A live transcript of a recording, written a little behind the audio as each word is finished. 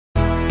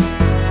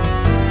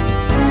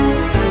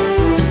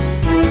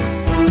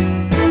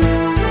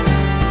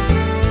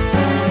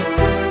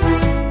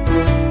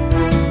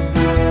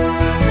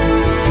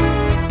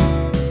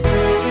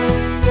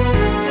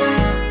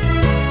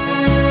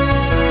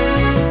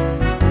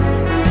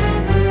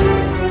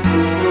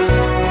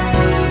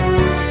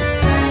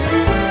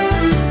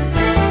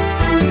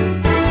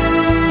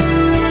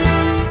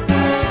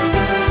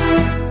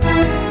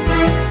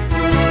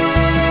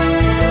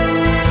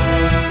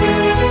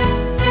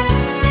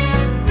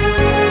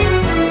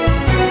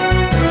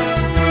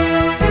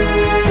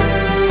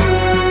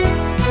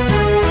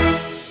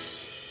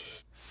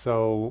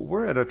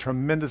a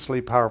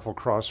tremendously powerful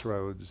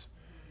crossroads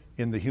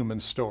in the human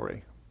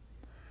story.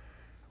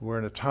 We're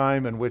in a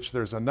time in which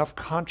there's enough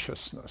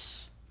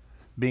consciousness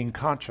being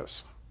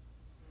conscious.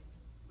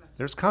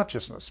 There's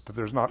consciousness, but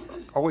there's not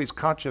always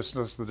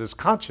consciousness that is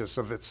conscious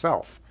of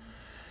itself.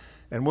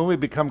 And when we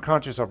become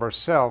conscious of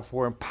ourselves,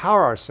 we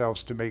empower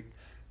ourselves to make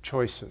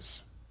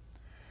choices.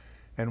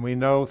 And we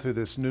know through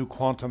this new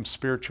quantum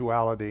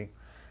spirituality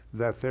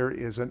that there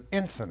is an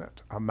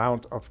infinite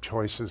amount of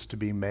choices to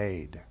be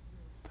made.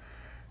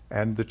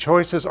 And the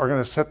choices are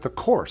going to set the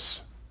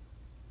course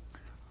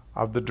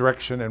of the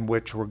direction in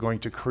which we're going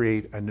to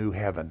create a new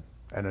heaven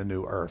and a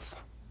new earth.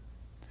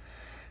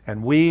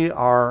 And we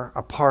are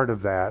a part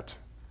of that.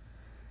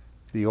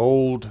 The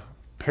old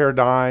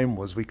paradigm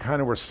was we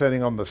kind of were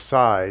sitting on the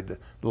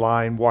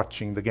sideline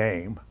watching the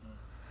game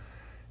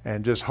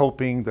and just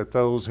hoping that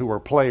those who were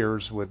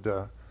players would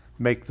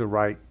make the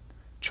right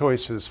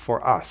choices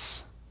for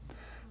us.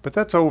 But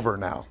that's over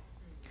now.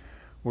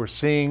 We're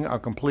seeing a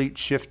complete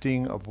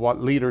shifting of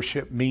what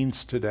leadership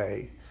means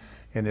today.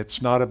 And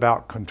it's not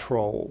about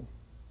control,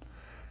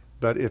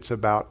 but it's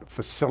about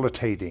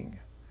facilitating.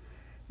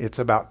 It's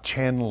about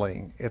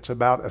channeling. It's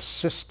about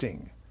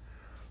assisting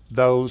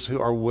those who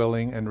are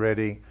willing and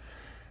ready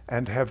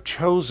and have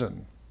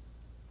chosen,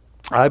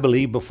 I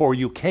believe, before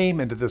you came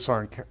into this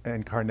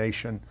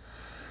incarnation,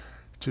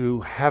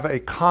 to have a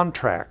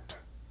contract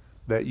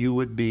that you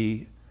would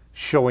be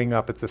showing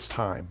up at this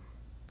time.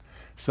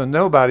 So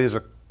nobody is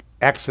an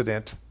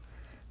accident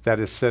that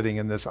is sitting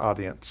in this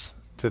audience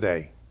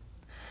today.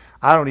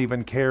 I don't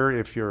even care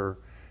if you're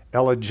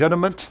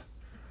illegitimate.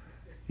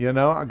 You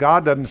know,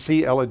 God doesn't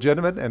see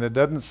illegitimate, and it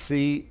doesn't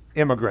see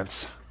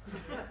immigrants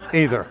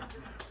either.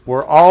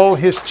 We're all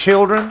his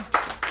children,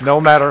 no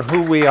matter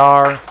who we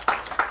are,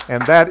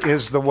 and that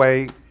is the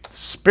way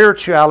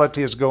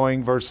spirituality is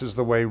going versus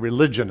the way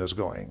religion is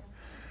going.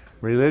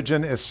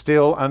 Religion is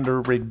still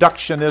under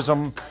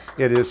reductionism.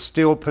 It is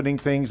still putting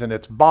things in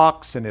its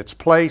box, in its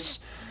place.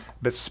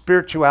 But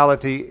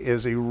spirituality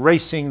is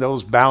erasing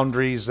those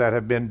boundaries that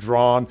have been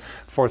drawn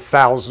for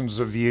thousands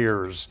of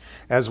years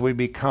as we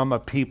become a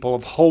people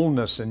of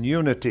wholeness and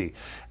unity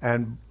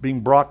and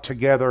being brought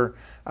together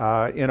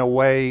in a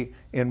way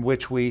in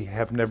which we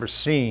have never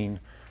seen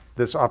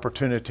this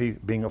opportunity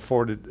being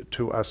afforded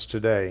to us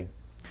today.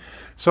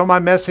 So my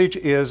message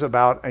is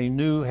about a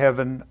new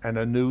heaven and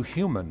a new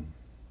human.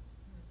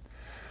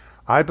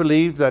 I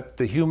believe that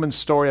the human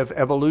story of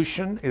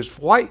evolution is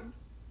quite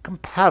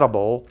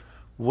compatible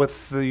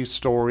with the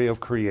story of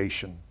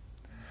creation.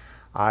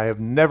 I have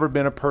never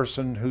been a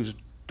person who's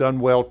done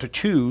well to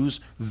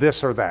choose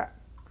this or that.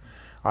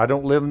 I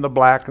don't live in the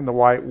black and the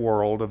white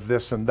world of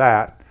this and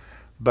that,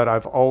 but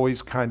I've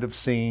always kind of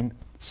seen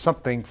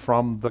something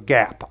from the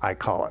gap, I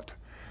call it.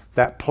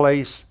 That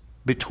place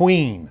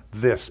between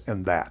this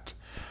and that.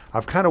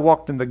 I've kind of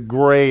walked in the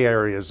gray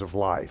areas of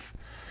life.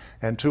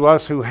 And to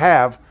us who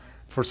have,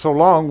 for so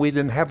long, we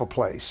didn't have a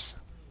place.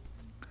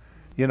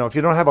 You know, if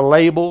you don't have a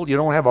label, you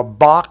don't have a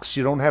box,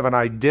 you don't have an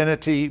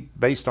identity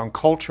based on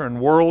culture and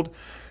world,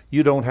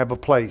 you don't have a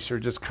place. You're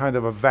just kind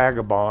of a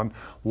vagabond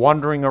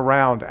wandering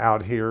around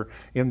out here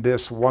in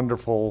this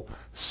wonderful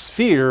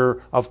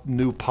sphere of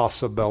new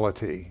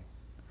possibility.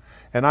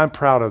 And I'm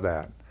proud of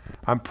that.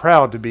 I'm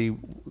proud to be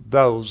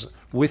those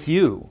with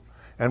you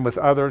and with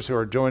others who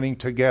are joining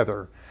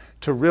together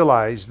to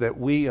realize that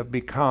we have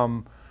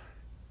become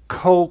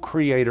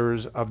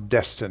co-creators of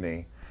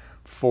destiny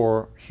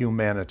for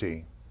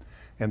humanity.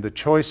 And the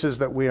choices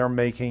that we are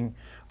making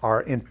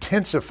are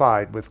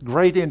intensified with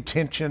great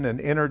intention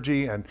and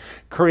energy and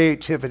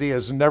creativity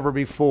as never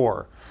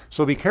before.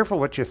 So be careful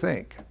what you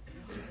think.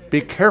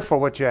 Be careful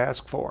what you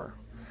ask for.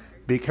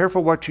 Be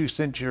careful what you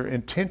send your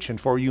intention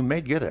for. You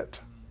may get it.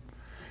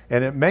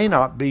 And it may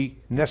not be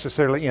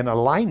necessarily in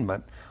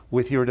alignment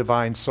with your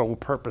divine soul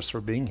purpose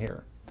for being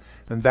here.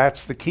 And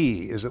that's the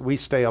key, is that we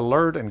stay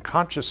alert and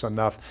conscious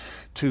enough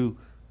to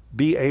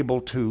be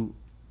able to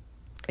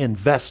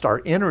invest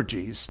our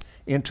energies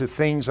into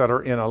things that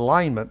are in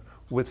alignment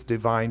with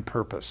divine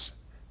purpose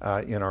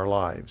in our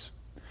lives.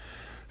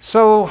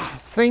 So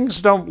things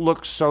don't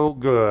look so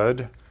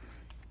good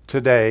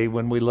today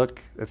when we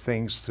look at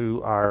things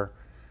through our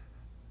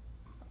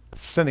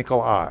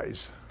cynical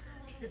eyes.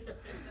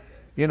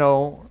 You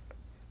know,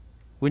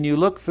 when you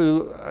look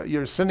through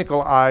your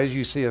cynical eyes,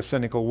 you see a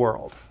cynical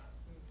world.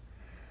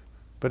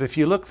 But if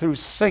you look through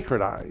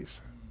sacred eyes,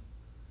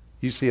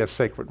 you see a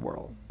sacred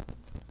world.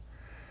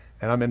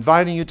 And I'm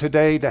inviting you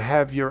today to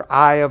have your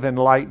eye of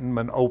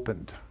enlightenment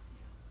opened.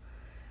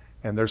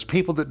 And there's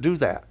people that do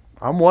that.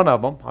 I'm one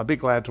of them. I'll be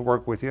glad to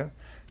work with you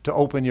to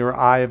open your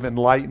eye of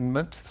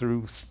enlightenment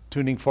through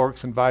tuning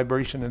forks and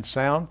vibration and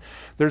sound.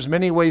 There's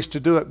many ways to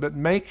do it, but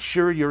make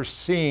sure you're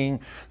seeing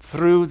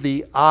through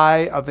the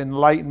eye of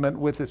enlightenment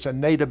with its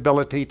innate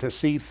ability to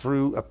see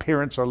through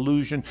appearance,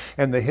 illusion,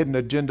 and the hidden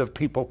agenda of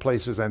people,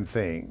 places, and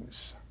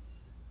things.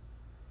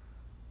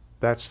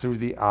 That's through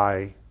the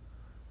eye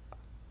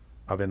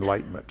of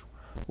enlightenment.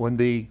 When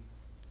the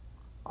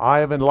eye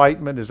of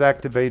enlightenment is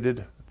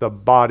activated, the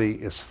body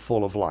is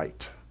full of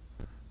light,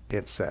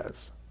 it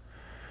says.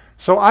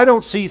 So I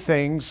don't see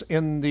things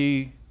in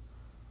the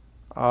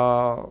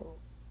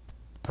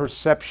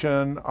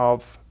perception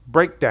of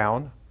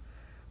breakdown.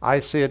 I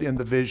see it in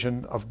the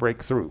vision of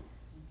breakthrough.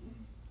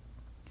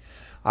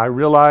 I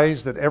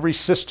realize that every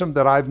system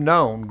that I've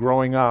known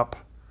growing up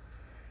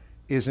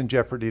is in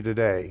jeopardy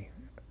today.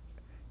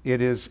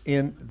 It is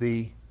in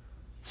the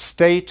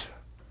state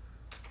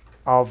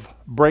of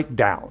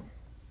breakdown.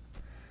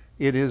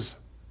 It is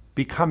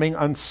becoming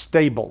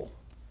unstable.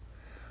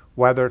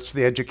 Whether it's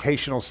the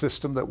educational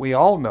system that we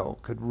all know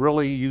could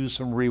really use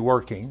some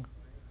reworking.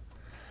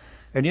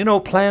 And you know,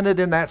 planted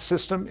in that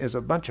system is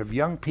a bunch of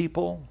young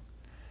people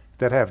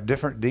that have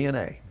different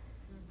DNA.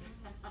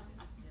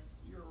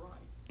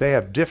 They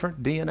have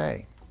different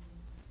DNA.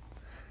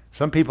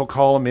 Some people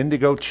call them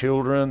indigo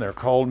children. They're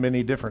called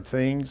many different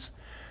things.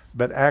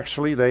 But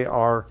actually they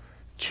are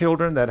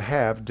children that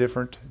have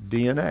different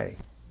DNA.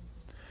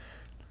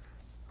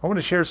 I want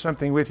to share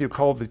something with you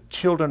called the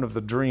children of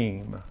the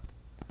dream.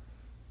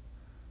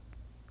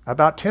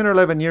 About 10 or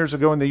 11 years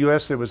ago in the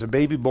U.S., there was a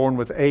baby born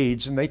with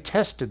AIDS, and they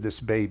tested this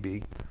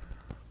baby.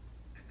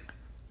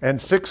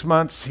 And 6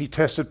 months, he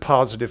tested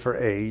positive for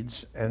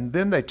AIDS. And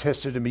then they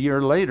tested him a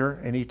year later,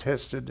 and he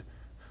tested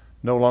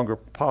no longer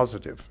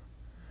positive.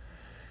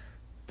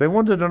 They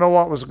wanted to know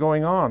what was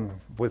going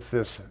on with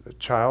this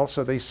child,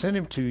 so they sent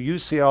him to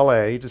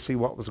UCLA to see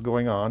what was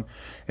going on,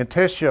 and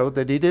tests showed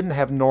that he didn't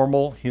have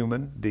normal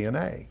human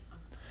DNA.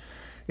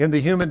 In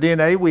the human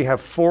DNA, we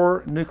have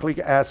 4 nucleic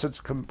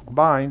acids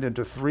combined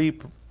into 3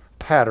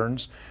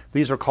 patterns.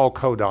 These are called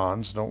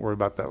codons. Don't worry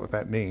about that, what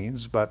that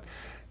means, but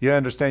you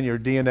understand your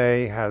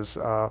DNA has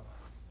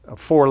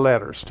 4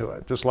 letters to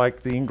it, just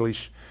like the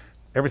English.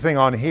 Everything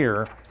on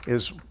here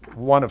is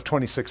one of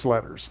 26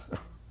 letters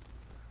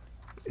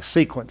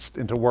sequenced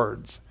into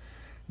words.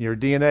 Your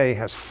DNA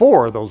has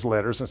 4 of those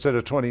letters instead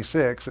of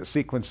 26 that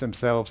sequence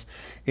themselves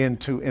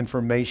into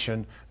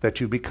information that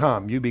you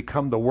become. You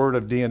become the word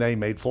of DNA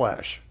made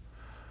flesh.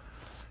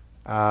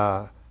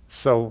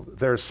 So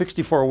there are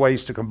 64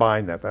 ways to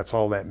combine that. That's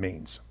all that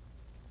means.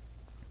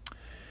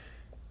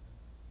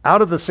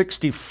 Out of the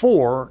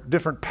 64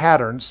 different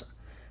patterns,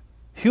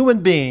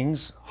 human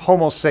beings,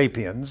 Homo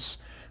sapiens,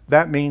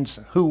 that means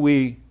who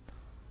we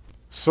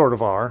sort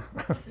of are.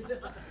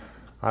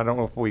 I don't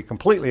know if we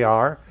completely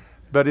are,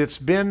 but it's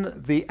been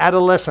the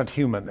adolescent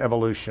human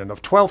evolution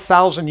of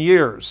 12,000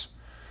 years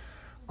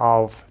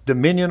of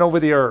dominion over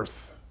the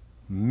earth,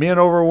 men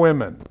over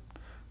women,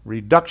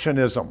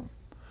 reductionism,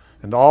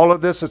 and all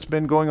of this that's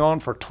been going on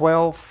for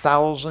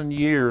 12,000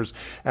 years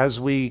as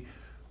we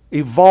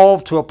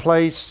evolve to a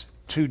place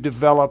to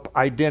develop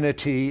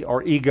identity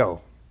or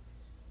ego.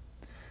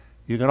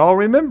 You can all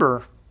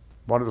remember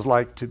what it was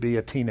like to be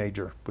a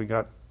teenager. We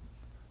got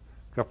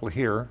a couple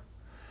here.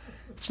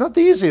 It's not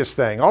the easiest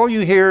thing. All you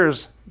hear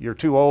is, you're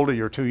too old or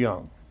you're too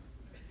young.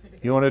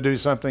 You want to do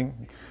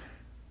something?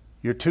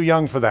 You're too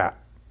young for that.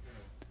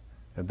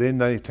 And then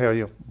they tell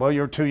you, well,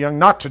 you're too young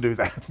not to do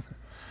that.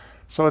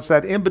 So it's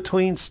that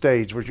in-between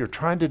stage where you're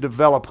trying to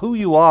develop who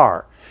you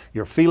are.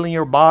 You're feeling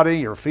your body.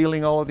 You're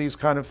feeling all of these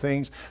kind of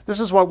things. This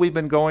is what we've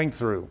been going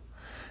through.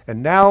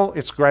 And now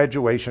it's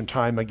graduation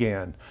time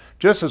again.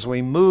 Just as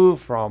we move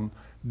from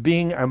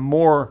being a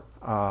more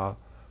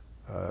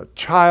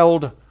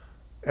child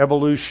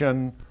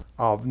evolution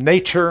of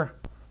nature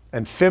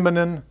and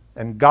feminine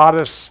and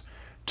goddess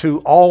to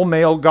all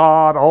male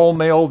God, all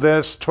male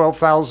this,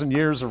 12,000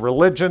 years of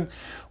religion,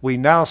 we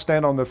now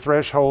stand on the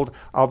threshold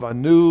of a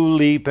new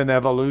leap in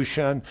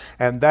evolution,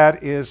 and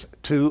that is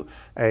to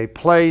a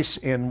place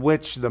in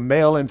which the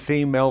male and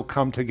female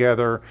come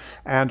together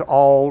and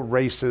all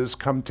races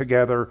come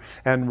together,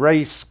 and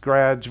race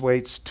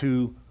graduates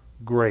to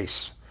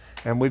grace.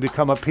 And we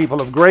become a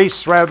people of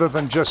grace rather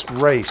than just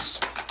race.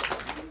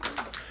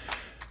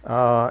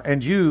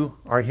 And you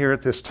are here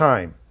at this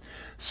time.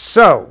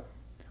 So,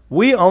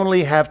 we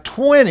only have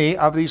 20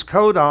 of these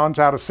codons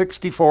out of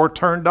 64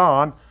 turned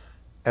on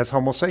as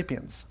Homo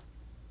sapiens.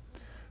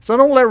 So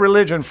don't let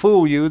religion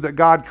fool you that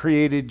God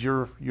created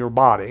your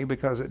body,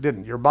 because it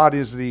didn't. Your body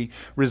is the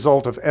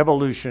result of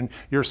evolution.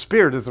 Your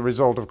spirit is the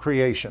result of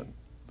creation.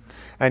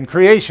 And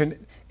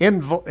creation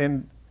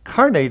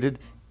incarnated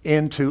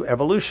into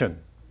evolution.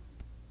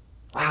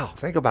 Wow,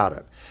 think about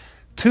it.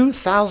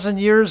 2,000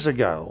 years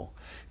ago,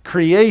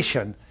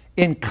 creation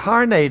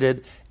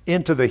incarnated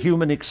into the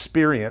human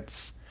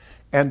experience,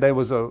 and there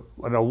was an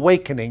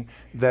awakening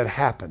that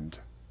happened.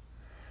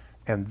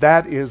 And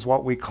that is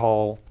what we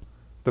call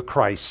the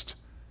Christ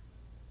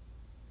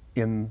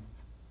in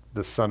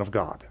the Son of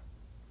God.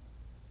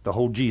 The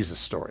whole Jesus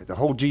story. The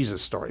whole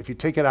Jesus story. If you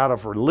take it out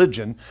of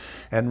religion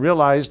and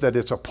realize that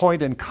it's a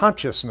point in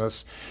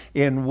consciousness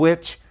in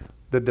which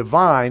the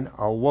divine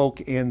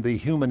awoke in the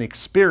human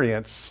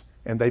experience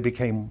and they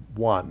became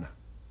one.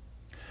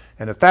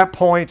 And at that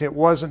point, it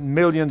wasn't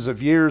millions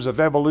of years of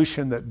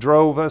evolution that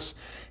drove us.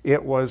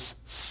 It was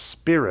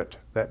spirit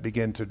that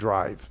began to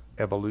drive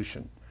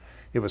evolution.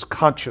 It was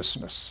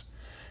consciousness.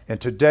 And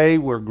today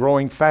we're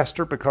growing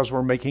faster because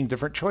we're making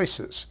different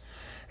choices.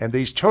 And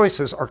these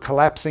choices are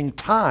collapsing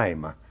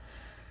time.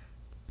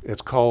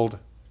 It's called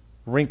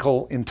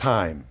Wrinkle in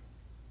Time.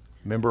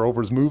 Remember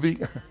Oprah's movie?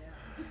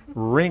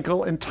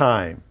 Wrinkle in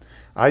Time.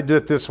 I do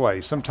it this way.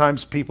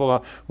 Sometimes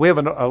people, we have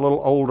a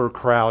little older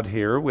crowd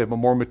here. We have a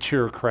more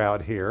mature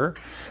crowd here.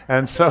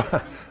 And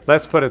so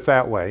let's put it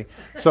that way.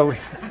 So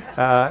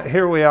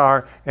here we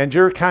are, and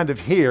you're kind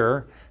of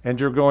here, and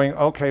you're going,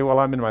 okay, well,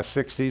 I'm in my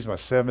 60s, my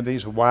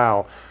 70s.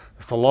 Wow,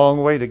 it's a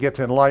long way to get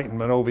to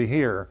enlightenment over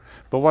here.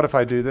 But what if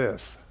I do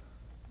this?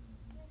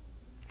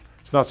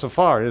 It's not so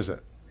far, is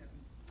it?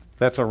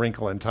 That's a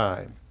wrinkle in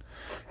time.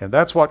 And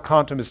that's what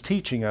quantum is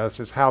teaching us,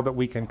 is how that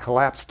we can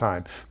collapse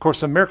time. Of course,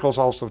 the miracles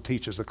also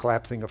teaches the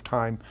collapsing of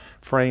time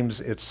frames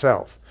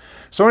itself.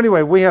 So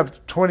anyway, we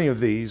have 20 of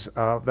these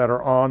that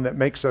are on that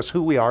makes us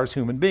who we are as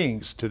human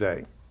beings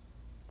today.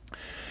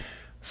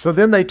 So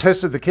then they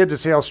tested the kid to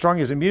see how strong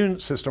his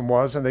immune system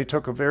was, and they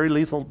took a very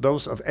lethal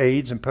dose of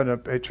AIDS and put it in a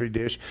petri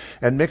dish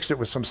and mixed it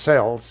with some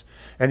cells,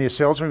 and his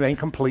cells remained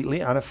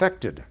completely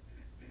unaffected.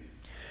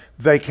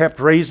 They kept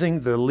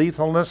raising the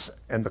lethalness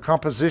and the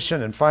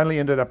composition and finally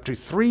ended up to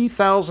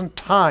 3,000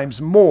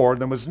 times more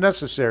than was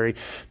necessary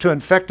to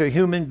infect a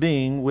human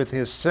being with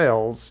his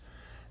cells,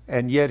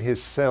 and yet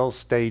his cells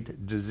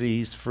stayed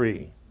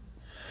disease-free.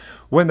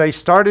 When they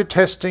started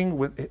testing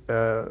with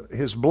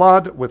his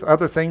blood with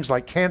other things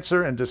like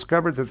cancer and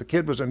discovered that the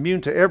kid was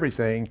immune to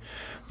everything,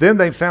 then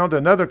they found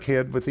another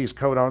kid with these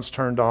codons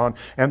turned on,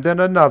 and then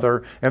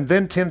another, and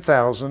then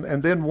 10,000,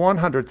 and then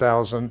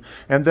 100,000,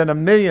 and then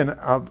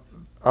 1,000,000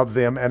 of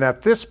them. And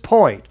at this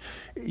point,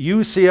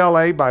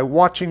 UCLA, by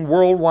watching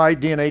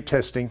worldwide DNA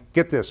testing,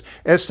 get this,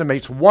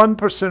 estimates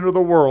 1% of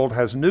the world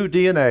has new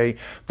DNA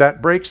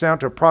that breaks down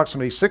to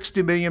approximately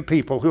 60 million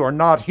people who are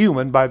not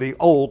human by the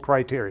old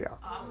criteria.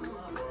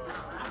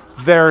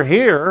 They're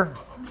here.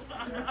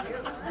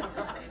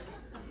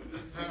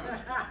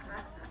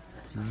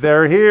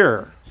 They're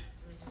here.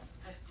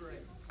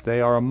 They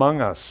are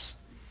among us.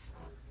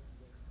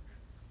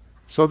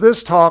 So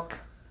this talk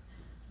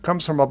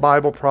comes from a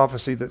Bible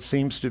prophecy that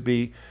seems to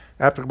be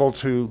applicable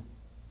to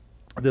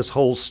this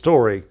whole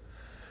story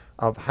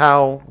of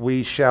how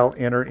we shall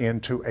enter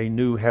into a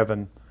new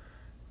heaven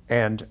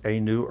and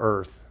a new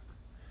earth.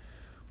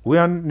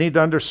 We need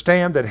to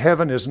understand that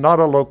heaven is not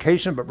a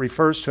location but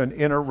refers to an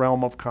inner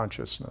realm of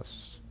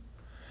consciousness.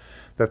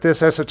 That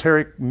this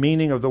esoteric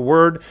meaning of the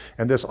word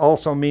and this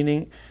also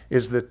meaning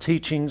is the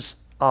teachings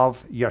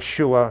of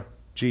Yeshua,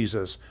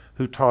 Jesus,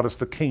 who taught us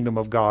the kingdom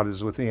of God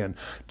is within.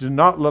 Do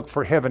not look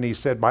for heaven, he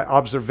said, by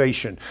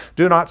observation.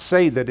 Do not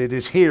say that it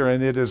is here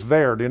and it is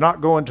there. Do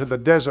not go into the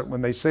desert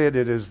when they say it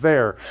is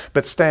there,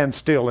 but stand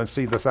still and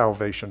see the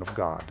salvation of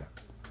God.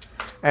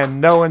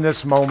 And know in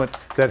this moment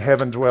that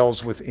heaven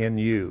dwells within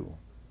you.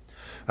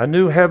 A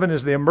new heaven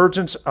is the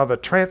emergence of a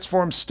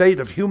transformed state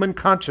of human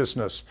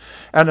consciousness,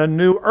 and a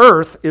new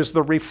earth is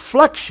the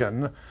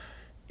reflection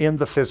in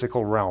the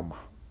physical realm.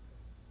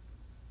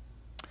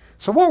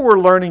 So what we're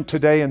learning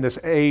today in this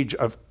age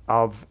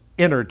of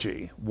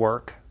energy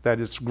work that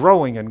is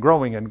growing and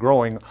growing and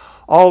growing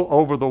all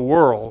over the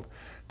world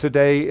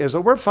today is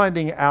that we're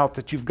finding out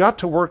that you've got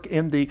to work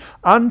in the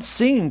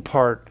unseen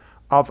part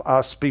of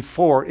us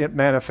before it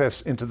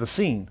manifests into the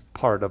seen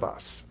part of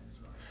us.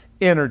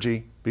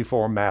 Energy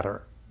before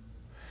matter.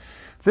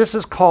 This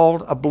is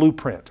called a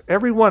blueprint.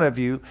 Every one of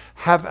you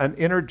have an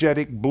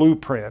energetic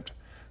blueprint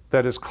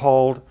that is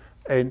called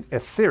an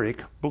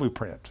etheric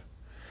blueprint.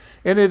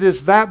 And it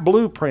is that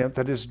blueprint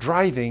that is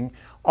driving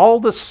all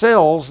the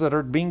cells that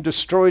are being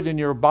destroyed in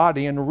your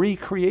body and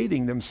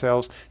recreating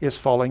themselves is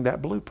following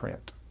that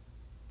blueprint.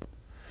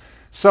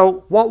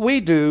 So what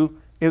we do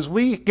is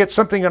we get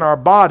something in our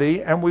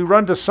body and we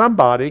run to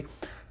somebody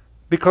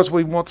because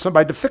we want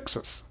somebody to fix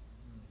us.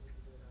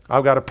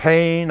 I've got a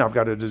pain, I've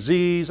got a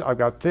disease, I've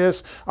got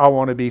this, I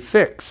want to be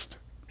fixed.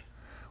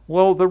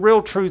 Well, the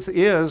real truth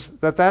is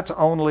that that's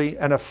only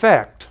an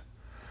effect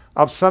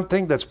of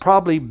something that's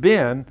probably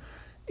been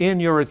in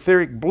your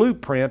etheric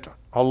blueprint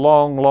a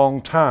long,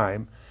 long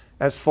time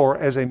as far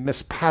as a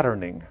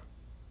mispatterning.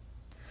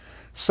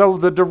 So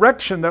the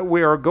direction that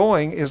we are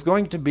going is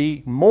going to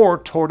be more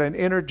toward an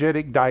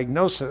energetic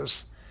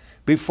diagnosis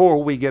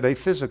before we get a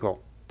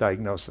physical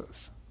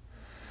diagnosis.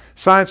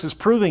 Science is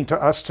proving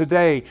to us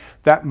today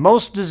that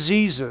most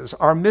diseases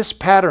are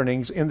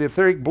mispatternings in the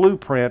etheric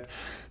blueprint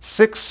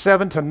 6,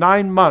 7 to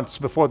 9 months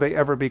before they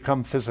ever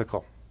become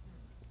physical.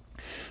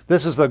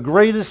 This is the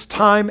greatest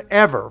time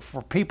ever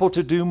for people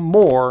to do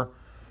more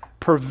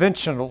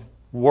preventional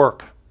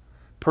work,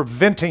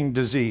 preventing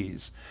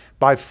disease,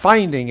 by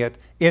finding it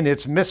in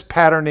its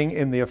mispatterning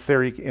in the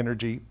etheric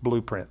energy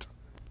blueprint.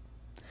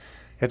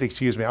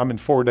 Excuse me, I'm in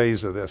 4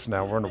 days of this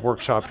now. We're in a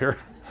workshop here.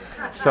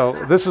 So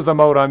this is the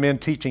mode I'm in,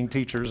 teaching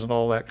teachers and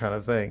all that kind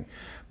of thing.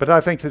 But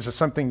I think this is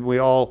something we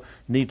all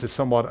need to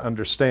somewhat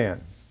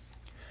understand.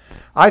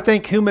 I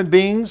think human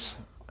beings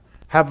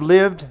have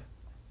lived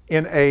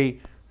in a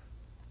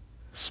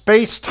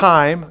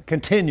space-time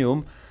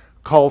continuum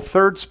called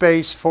third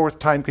space, fourth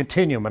time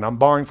continuum. And I'm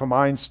borrowing from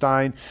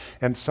Einstein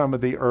and some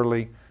of the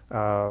early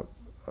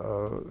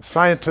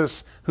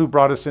scientists who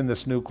brought us in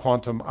this new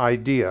quantum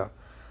idea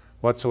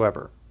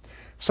whatsoever.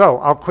 So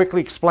I'll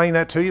quickly explain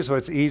that to you so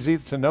it's easy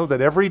to know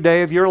that every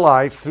day of your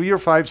life, through your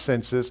five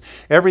senses,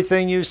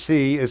 everything you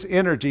see is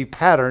energy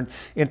patterned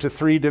into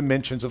 3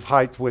 dimensions of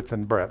height, width,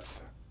 and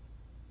breadth.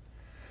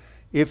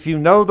 If you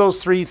know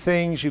those 3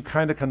 things, you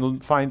kind of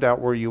can find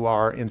out where you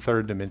are in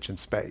 3rd dimension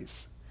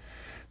space.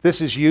 This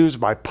is used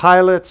by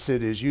pilots.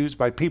 It is used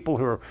by people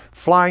who are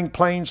flying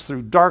planes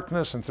through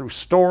darkness and through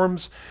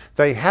storms.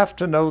 They have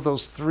to know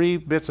those 3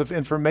 bits of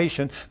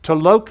information to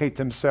locate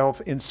themselves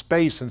in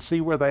space and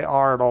see where they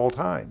are at all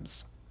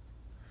times.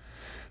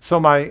 So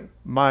my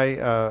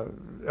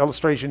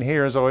illustration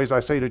here is always, I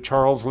say to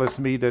Charles, let's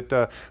meet at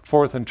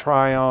 4th and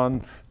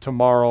Tryon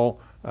tomorrow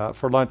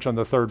for lunch on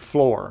the 3rd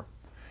floor.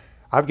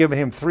 I've given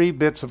him 3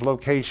 bits of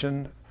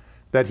location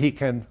that he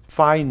can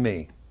find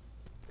me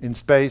in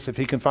space. If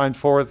he can find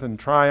 4th and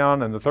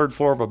Tryon and the 3rd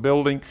floor of a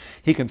building,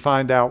 he can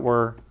find out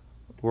where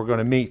we're going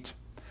to meet.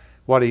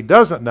 What he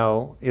doesn't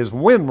know is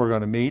when we're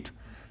going to meet,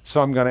 so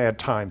I'm going to add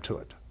time to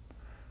it.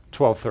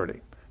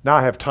 12:30. Now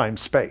I have time,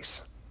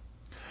 space.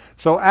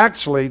 So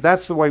actually,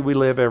 that's the way we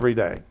live every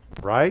day,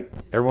 right?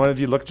 Every one of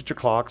you looked at your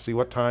clock, see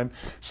what time.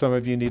 Some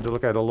of you need to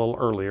look at it a little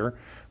earlier.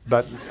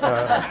 But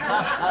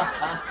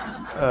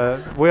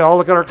we all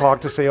look at our clock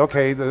to say,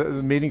 okay, the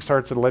meeting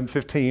starts at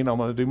 11:15. I'm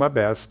going to do my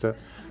best to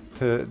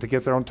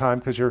get there on time,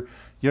 because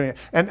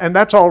and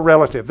that's all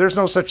relative. There's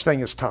no such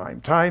thing as time.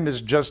 Time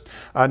is just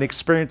an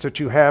experience that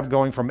you have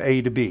going from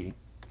A to B.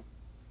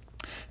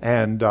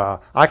 And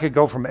I could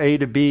go from A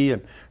to B,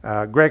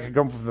 and Greg could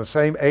go from the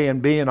same A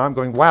and B, and I'm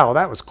going, wow,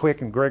 that was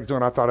quick, and Greg's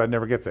doing, I thought I'd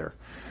never get there.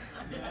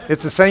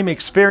 It's the same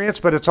experience,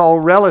 but it's all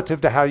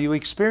relative to how you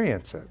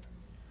experience it.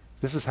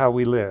 This is how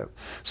we live.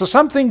 So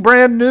something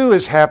brand new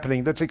is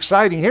happening that's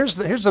exciting. Here's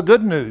the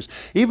good news.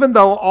 Even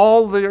though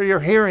all that you're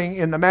hearing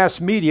in the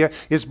mass media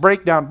is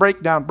breakdown,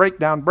 breakdown,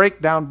 breakdown,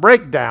 breakdown,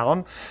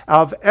 breakdown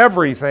of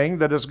everything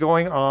that is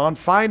going on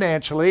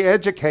financially,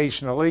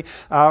 educationally,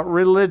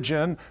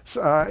 religion,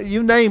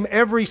 you name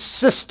every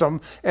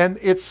system, and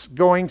it's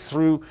going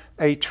through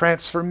a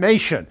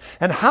transformation.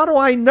 And how do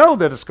I know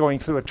that it's going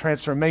through a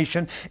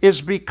transformation?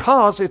 Is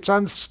because it's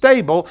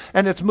unstable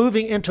and it's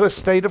moving into a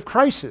state of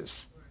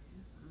crisis.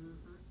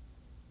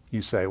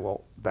 You say,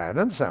 well, that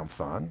doesn't sound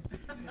fun.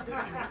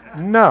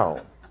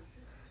 No.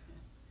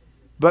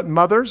 But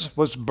mothers,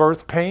 was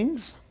birth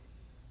pains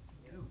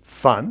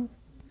fun?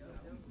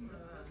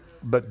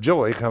 But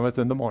joy cometh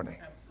in the morning.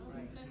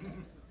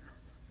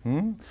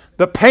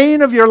 The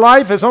pain of your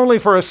life is only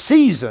for a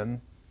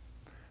season,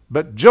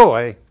 but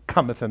joy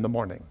cometh in the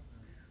morning.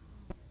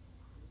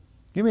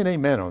 Give me an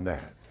amen on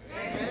that.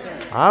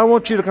 I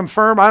want you to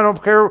confirm, I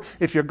don't care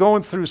if you're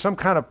going through some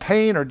kind of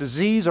pain or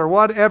disease or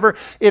whatever,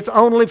 it's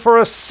only for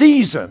a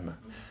season.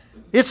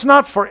 It's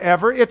not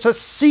forever, it's a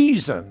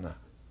season.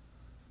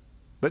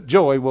 But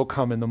joy will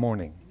come in the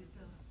morning.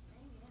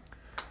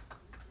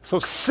 So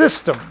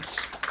systems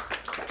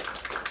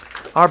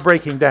are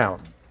breaking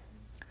down.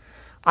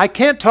 I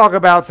can't talk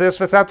about this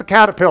without the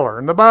caterpillar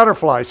and the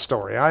butterfly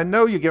story. I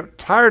know you get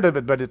tired of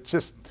it, but it's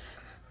just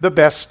the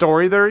best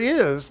story there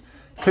is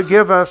to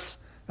give us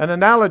an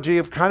analogy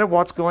of kind of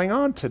what's going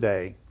on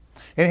today.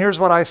 And here's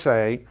what I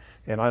say,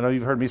 and I know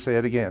you've heard me say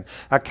it again.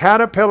 A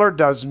caterpillar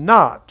does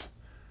not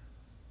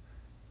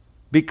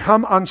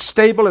become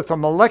unstable at the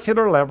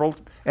molecular level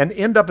and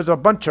end up as a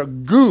bunch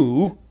of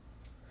goo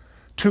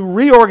to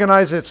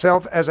reorganize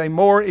itself as a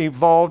more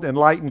evolved,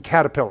 enlightened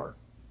caterpillar.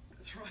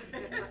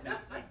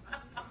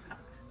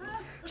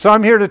 So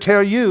I'm here to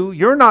tell you,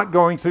 you're not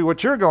going through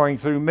what you're going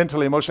through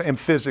mentally, emotionally, and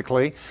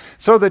physically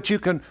so that you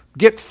can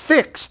get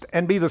fixed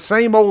and be the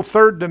same old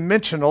 3rd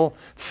dimensional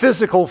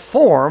physical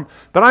form.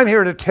 But I'm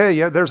here to tell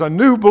you there's a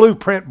new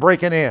blueprint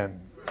breaking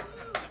in.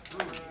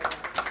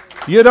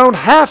 You don't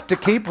have to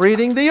keep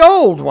reading the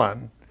old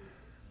one,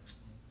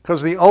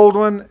 because the old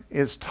one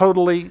is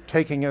totally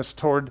taking us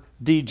toward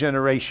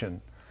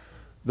degeneration.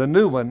 The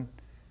new one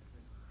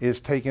is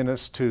taking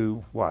us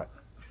to what?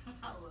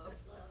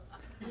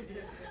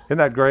 Isn't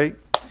that great?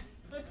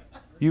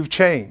 You've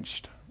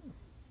changed.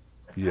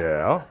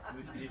 Yeah.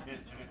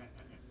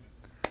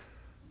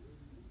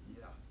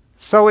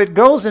 So it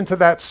goes into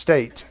that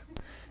state.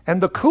 And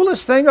the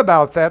coolest thing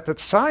about that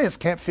science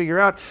can't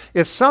figure out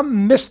is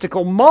some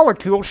mystical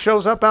molecule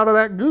shows up out of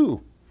that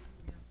goo.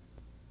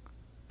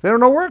 They don't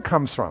know where it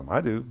comes from.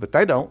 I do, but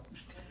they don't.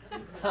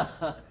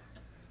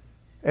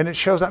 And it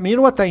shows up. I mean, you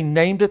know what they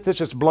named it? This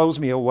just blows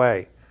me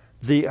away.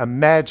 The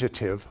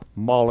imaginative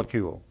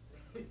molecule.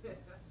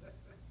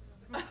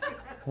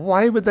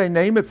 Why would they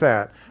name it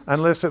that?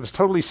 Unless it was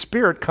totally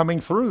spirit coming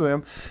through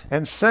them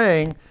and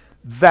saying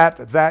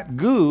that that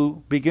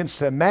goo begins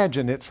to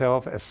imagine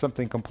itself as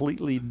something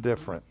completely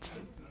different.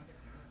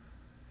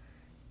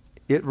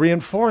 It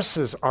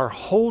reinforces our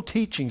whole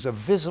teachings of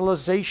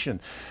visualization,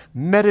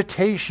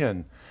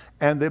 meditation,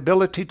 and the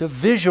ability to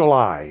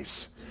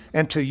visualize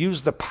and to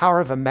use the power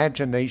of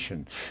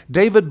imagination.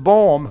 David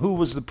Bohm, who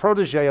was the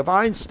protege of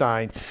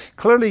Einstein,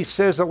 clearly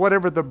says that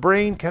whatever the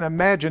brain can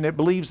imagine, it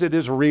believes it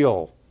is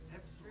real.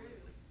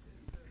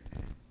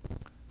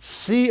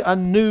 See a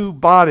new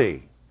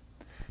body.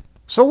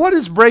 So what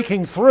is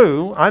breaking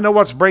through? I know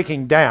what's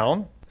breaking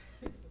down.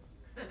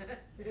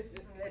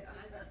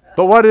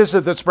 But what is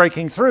it that's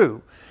breaking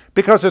through?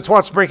 Because it's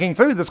what's breaking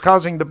through that's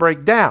causing the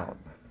breakdown.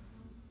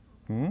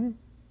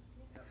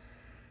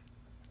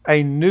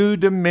 A new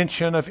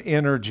dimension of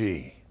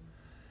energy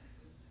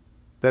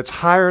that's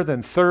higher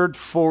than third,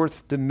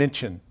 fourth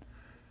dimension.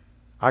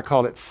 I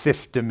call it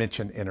fifth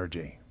dimension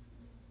energy.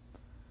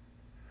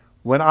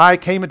 When I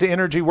came into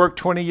energy work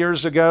 20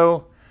 years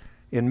ago,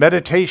 in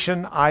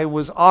meditation, I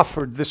was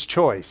offered this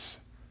choice.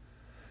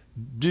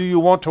 Do you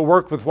want to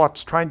work with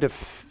what's trying to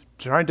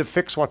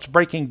fix what's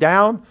breaking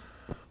down,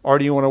 or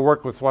do you want to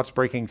work with what's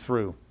breaking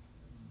through?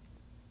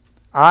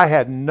 I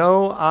had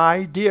no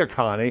idea,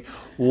 Connie,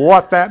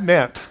 what that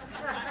meant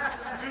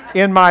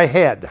in my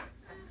head.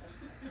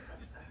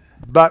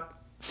 But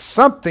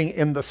something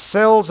in the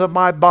cells of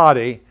my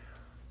body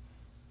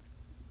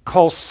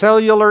called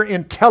cellular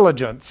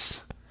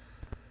intelligence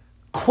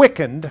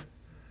quickened,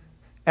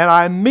 and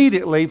I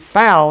immediately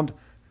found,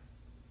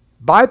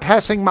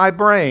 bypassing my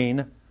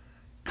brain,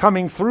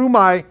 coming through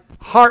my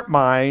heart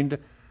mind,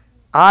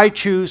 I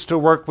choose to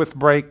work with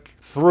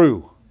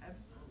breakthrough.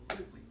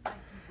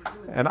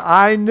 And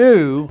I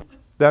knew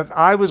that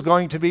I was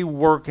going to be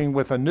working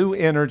with a new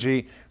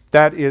energy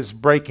that is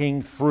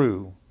breaking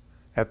through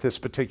at this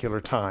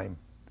particular time,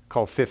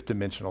 called fifth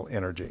dimensional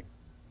energy.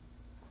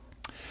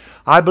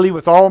 I believe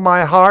with all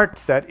my heart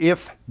that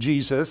if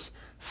Jesus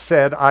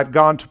said, I've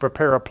gone to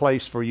prepare a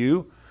place for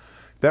you,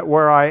 that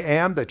where I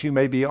am, that you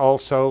may be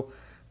also,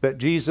 that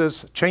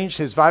Jesus changed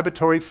his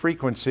vibratory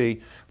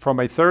frequency from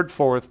a third,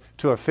 fourth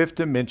to a fifth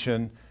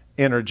dimension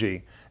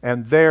energy.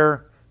 And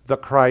there the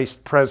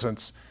Christ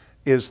presence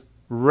is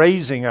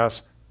raising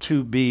us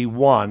to be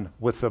one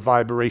with the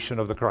vibration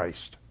of the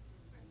Christ.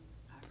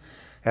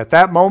 At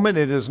that moment,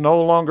 it is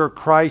no longer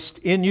Christ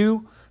in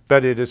you,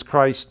 but it is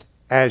Christ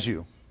as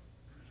you.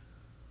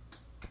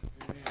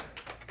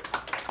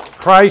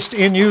 Christ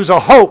in you is a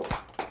hope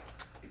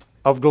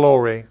of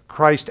glory.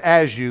 Christ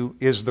as you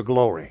is the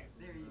glory.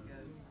 There you go.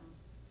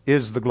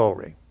 Is the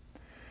glory.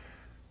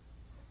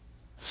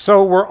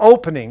 So we're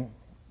opening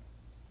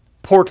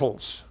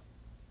portals,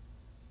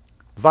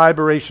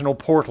 vibrational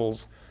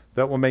portals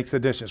that will make the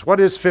difference. What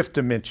is fifth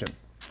dimension?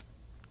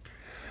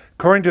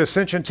 According to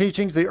Ascension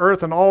teachings, the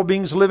earth and all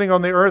beings living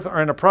on the earth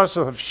are in a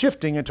process of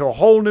shifting into a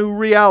whole new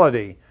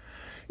reality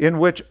in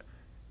which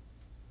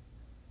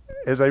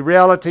is a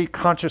reality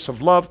conscious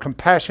of love,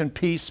 compassion,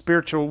 peace,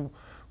 spiritual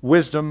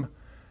wisdom,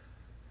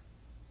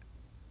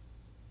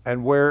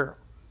 and where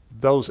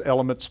those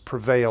elements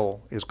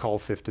prevail is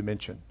called fifth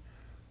dimension.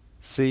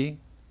 See,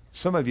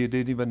 some of you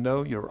didn't even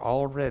know you're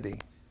already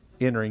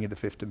entering into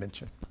fifth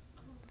dimension.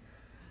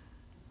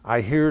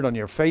 I hear it on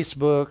your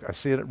Facebook. I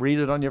see it, read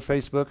it on your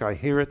Facebook. I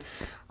hear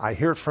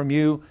it from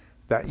you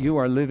that you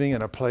are living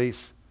in a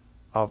place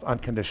of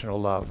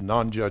unconditional love,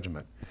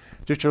 non-judgment.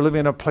 That you're living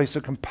in a place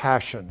of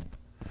compassion.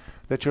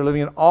 That you're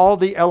living in all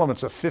the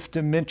elements of fifth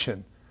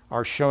dimension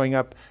are showing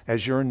up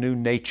as your new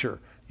nature,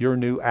 your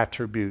new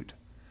attribute.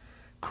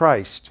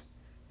 Christ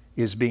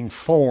is being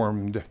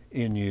formed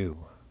in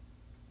you.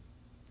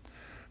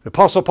 The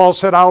Apostle Paul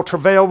said, I'll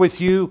travail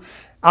with you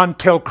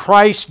until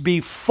Christ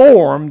be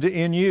formed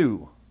in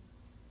you.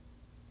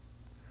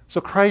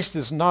 So Christ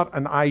is not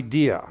an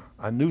idea,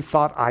 a new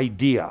thought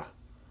idea.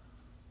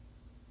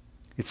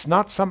 It's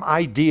not some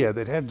idea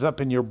that ends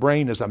up in your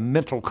brain as a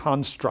mental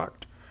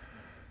construct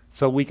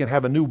so we can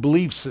have a new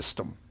belief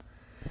system.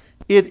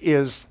 It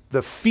is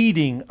the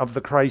feeding of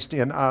the Christ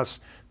in us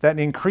that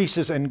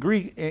increases and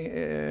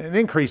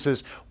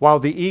increases while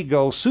the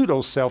ego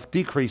pseudo-self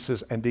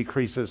decreases and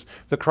decreases.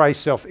 The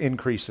Christ self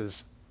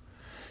increases.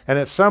 And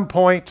at some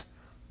point,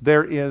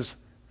 there is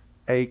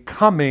a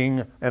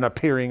coming and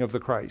appearing of the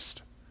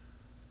Christ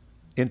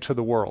into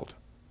the world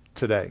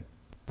today.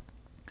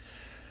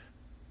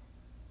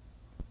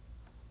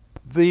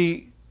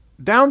 The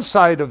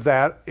downside of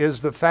that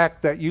is the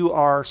fact that you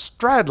are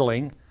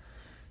straddling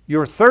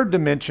your third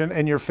dimension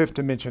and your fifth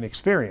dimension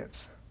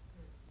experience,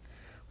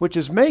 which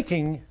is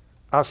making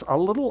us a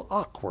little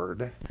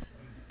awkward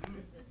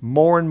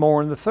more and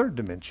more in the third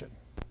dimension.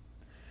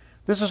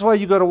 This is why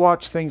you got to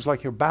watch things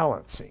like your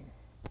balancing.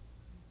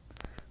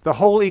 The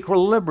whole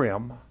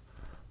equilibrium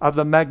of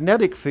the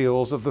magnetic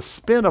fields of the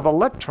spin of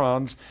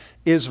electrons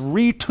is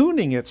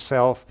retuning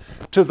itself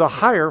to the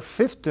higher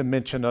fifth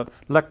dimension of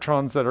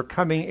electrons that are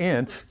coming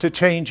in to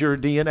change your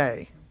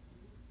DNA.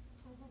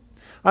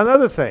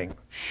 Another thing,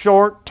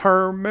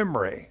 short-term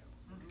memory.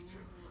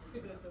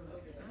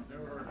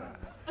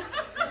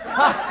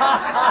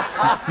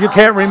 You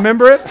can't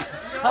remember it?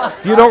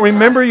 You don't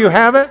remember you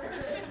have it?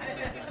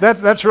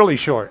 That's really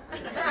short.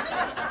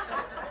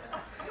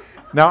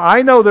 Now,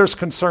 I know there's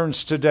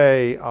concerns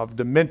today of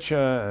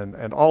dementia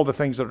and all the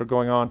things that are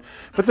going on,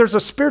 but there's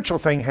a spiritual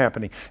thing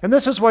happening. And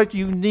this is what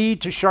you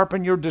need to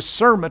sharpen your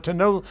discernment to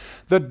know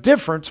the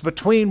difference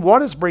between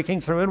what is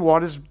breaking through and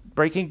what is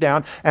breaking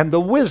down, and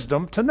the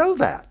wisdom to know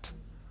that.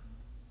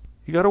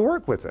 You got to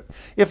work with it.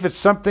 If it's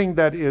something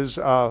that is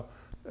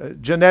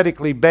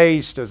genetically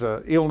based as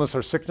a illness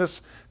or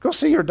sickness, go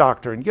see your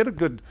doctor and get a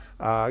good,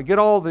 get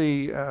all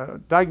the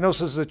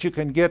diagnoses that you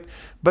can get,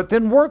 but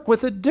then work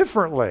with it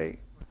differently.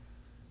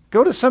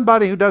 Go to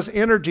somebody who does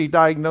energy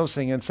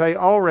diagnosing and say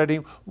already,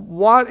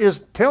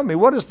 tell me,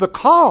 what is the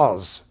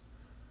cause?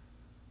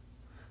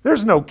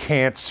 There's no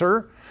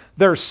cancer.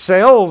 There's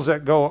cells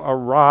that go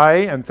awry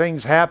and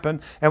things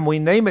happen, and we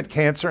name it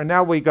cancer, and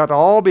now we got to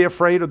all be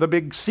afraid of the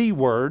big C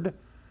word.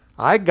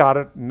 I got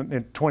it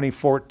in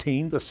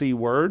 2014, the C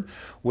word,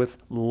 with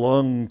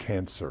lung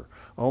cancer.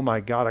 Oh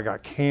my God, I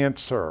got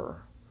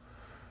cancer.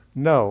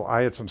 No,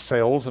 I had some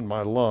cells in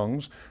my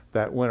lungs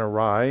that went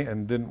awry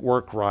and didn't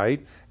work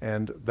right,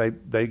 and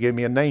they gave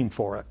me a name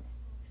for it.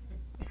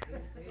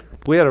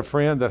 We had a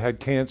friend that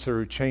had cancer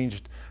who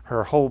changed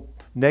her whole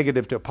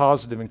negative to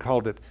positive and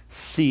called it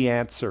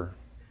C-answer.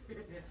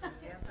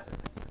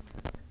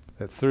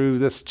 That through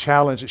this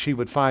challenge that she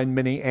would find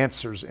many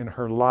answers in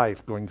her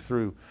life going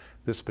through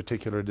this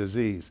particular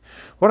disease.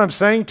 What I'm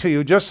saying to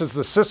you, just as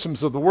the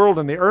systems of the world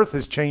and the earth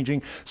is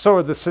changing, so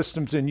are the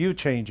systems in you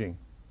changing.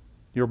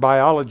 Your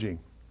biology,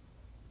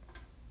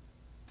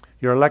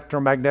 your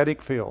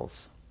electromagnetic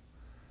fields.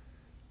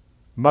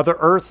 Mother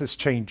Earth is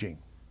changing.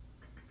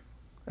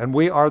 And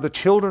we are the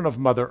children of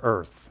Mother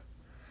Earth.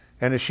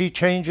 And as she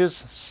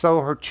changes, so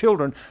her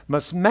children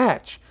must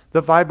match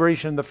the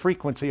vibration, the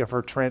frequency of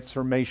her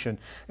transformation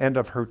and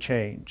of her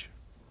change.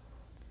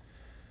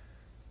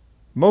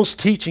 Most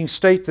teachings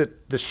state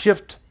that the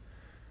shift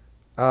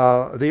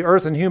the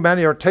earth and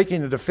humanity are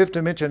taking to the fifth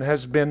dimension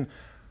has been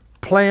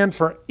planned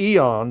for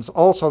eons,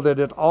 also that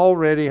it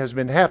already has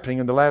been happening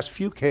in the last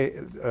few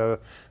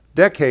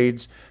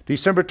decades.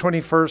 December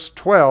 21st,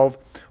 12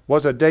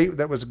 was a date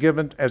that was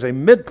given as a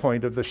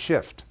midpoint of the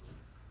shift.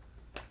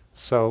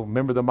 So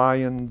remember the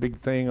Mayan big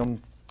thing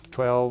on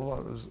 12?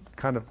 It was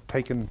kind of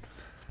taken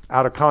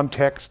out of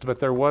context, but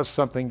there was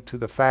something to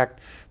the fact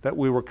that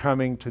we were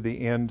coming to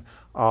the end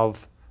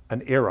of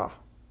an era.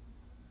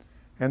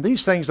 And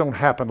these things don't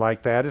happen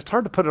like that. It's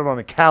hard to put it on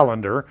a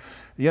calendar.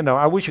 You know,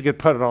 I wish you could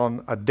put it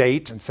on a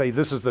date and say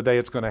this is the day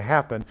it's going to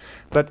happen.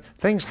 But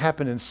things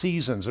happen in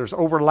seasons. There's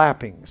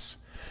overlappings.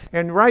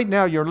 And right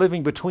now you're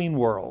living between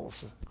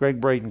worlds, Greg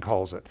Braden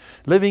calls it.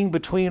 Living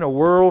between a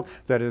world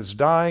that is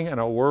dying and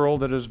a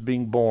world that is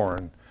being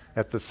born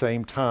at the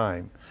same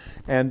time.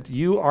 And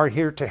you are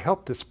here to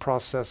help this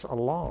process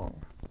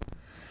along.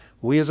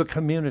 We as a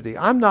community,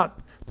 I'm not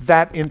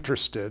that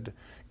interested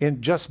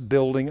in just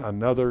building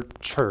another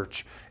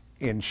church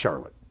in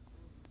Charlotte.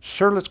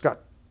 Charlotte's got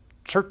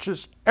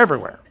churches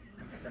everywhere.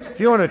 If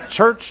you want a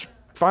church,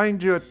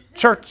 find you a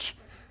church.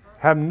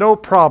 Have no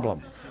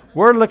problem.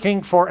 We're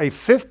looking for a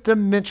fifth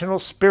dimensional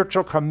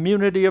spiritual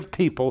community of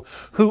people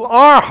who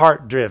are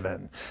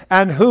heart-driven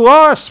and who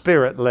are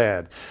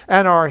spirit-led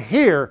and are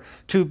here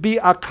to be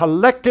a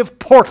collective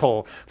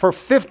portal for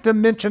fifth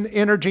dimension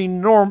energy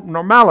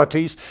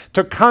normalities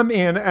to come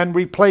in and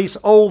replace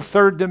old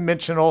third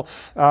dimensional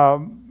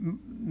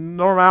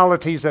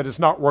normalities that is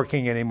not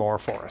working anymore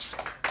for us.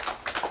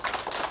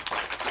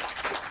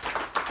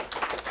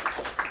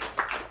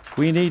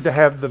 We need to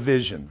have the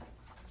vision.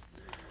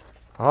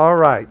 All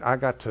right, I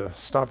got to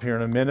stop here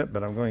in a minute,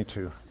 but I'm going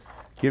to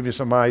give you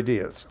some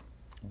ideas.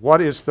 What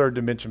is third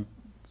dimension,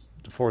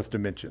 the fourth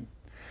dimension?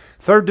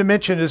 Third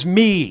dimension is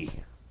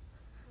me,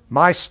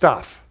 my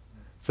stuff.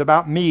 It's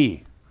about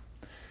me.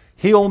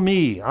 Heal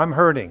me, I'm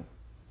hurting.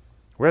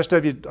 The rest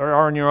of you are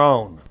on your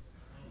own.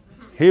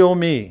 Heal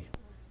me.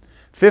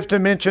 Fifth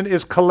dimension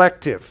is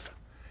collective.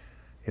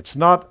 It's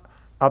not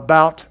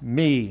about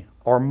me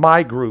or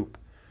my group.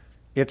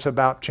 It's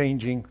about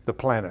changing the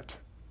planet.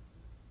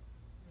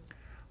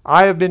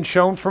 I have been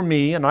shown for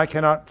me, and I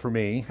cannot for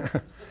me,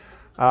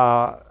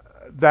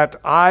 that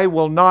I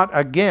will not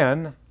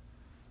again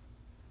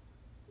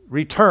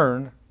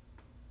return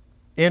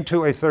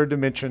into a third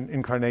dimension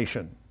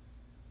incarnation.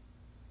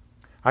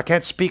 I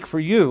can't speak for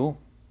you,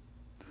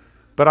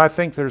 but I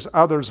think there's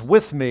others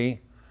with me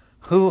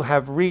who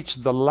have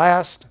reached the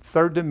last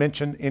third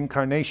dimension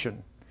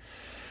incarnation.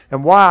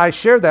 And why I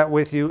share that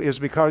with you is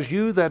because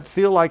you that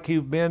feel like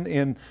you've been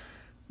in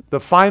the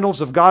finals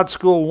of God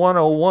School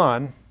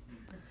 101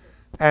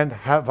 and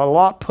have a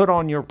lot put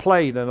on your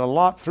plate and a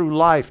lot through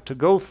life to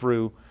go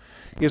through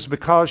is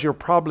because you're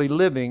probably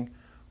living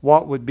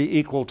what would be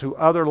equal to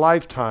other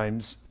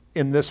lifetimes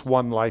in this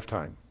one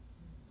lifetime.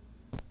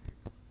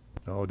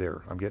 Oh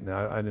dear, I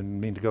didn't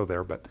mean to go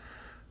there, but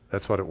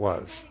that's what it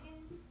was.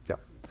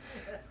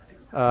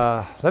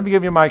 Yeah. Let me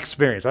give you my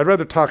experience. I'd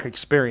rather talk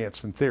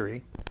experience than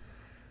theory.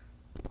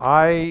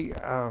 I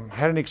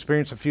had an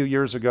experience a few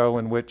years ago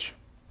in which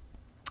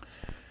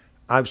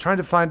I was trying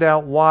to find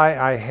out why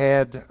I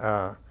had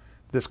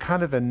this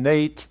kind of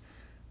innate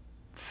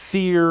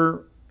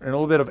fear and a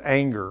little bit of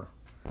anger.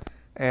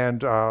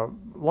 And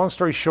long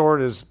story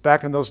short is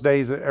back in those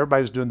days,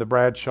 everybody was doing the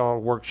Bradshaw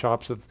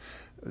workshops of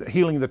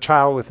healing the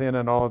child within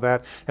and all of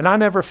that. And I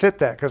never fit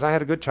that because I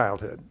had a good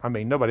childhood. I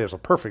mean, nobody has a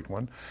perfect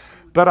one.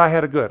 But I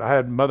had I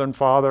had mother and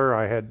father.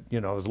 I had,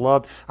 I was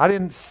loved. I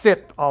didn't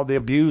fit all the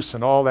abuse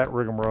and all that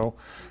rigmarole.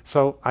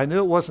 So I knew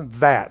it wasn't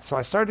that. So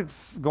I started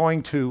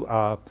going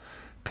to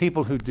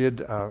people who did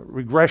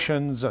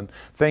regressions and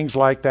things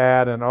like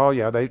that. And, oh,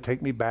 yeah, they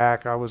take me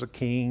back. I was a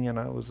king, and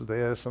I was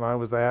this, and I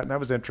was that. And that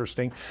was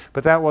interesting.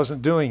 But that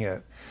wasn't doing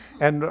it.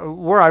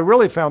 And where I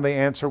really found the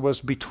answer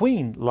was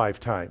between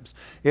lifetimes.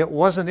 It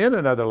wasn't in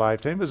another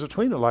lifetime. It was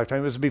between a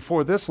lifetime. It was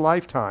before this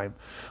lifetime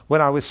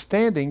when I was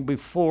standing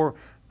before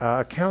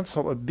a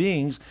council of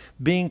beings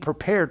being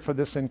prepared for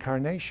this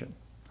incarnation.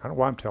 I don't know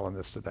why I'm telling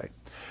this today.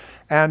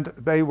 And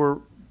they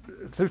were,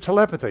 through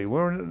telepathy,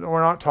 we're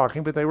not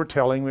talking, but they were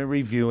telling me,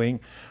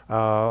 reviewing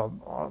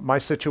my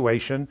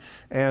situation,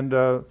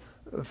 and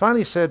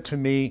finally said to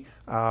me,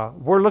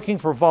 we're looking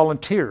for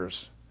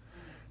volunteers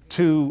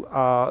to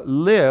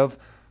live,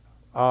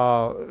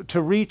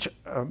 to reach,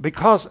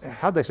 because,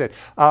 how'd they say it?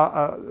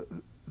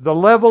 The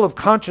level of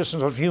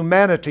consciousness of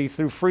humanity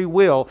through free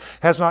will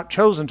has not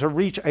chosen to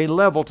reach a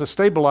level to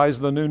stabilize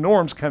the new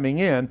norms coming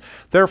in.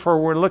 Therefore,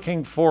 we're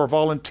looking for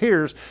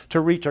volunteers to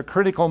reach a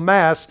critical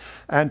mass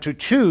and to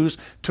choose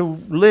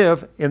to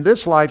live in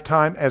this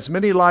lifetime as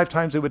many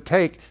lifetimes it would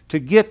take to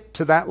get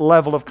to that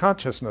level of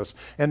consciousness.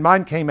 And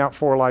mine came out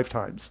 4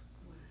 lifetimes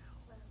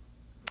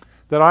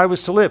that I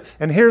was to live.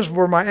 And here's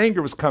where my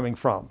anger was coming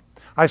from.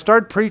 I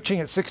started preaching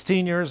at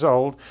 16 years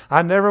old.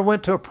 I never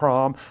went to a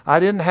prom.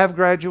 I didn't have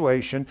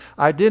graduation.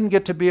 I didn't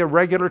get to be a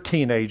regular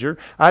teenager.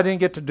 I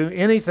didn't get to do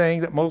anything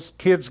that most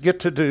kids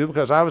get to do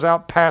because I was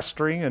out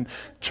pastoring and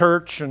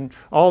church and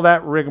all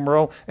that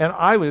rigmarole. And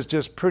I was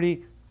just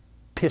pretty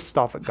pissed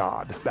off at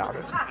God about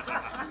it.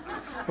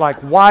 Like,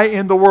 why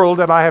in the world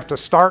did I have to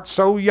start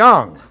so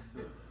young?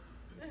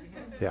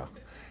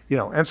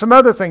 Yeah. And some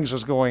other things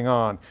was going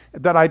on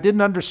that I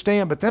didn't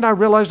understand. But then I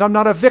realized I'm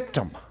not a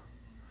victim.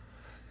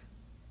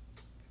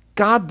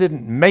 God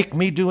didn't make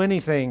me do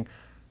anything.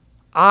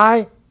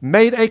 I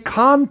made a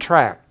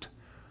contract.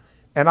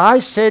 And I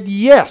said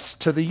yes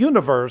to the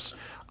universe.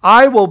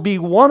 I will be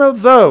one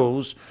of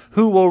those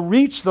who will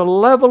reach the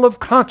level of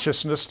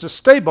consciousness to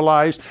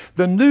stabilize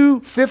the new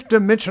 5th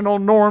dimensional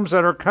norms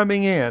that are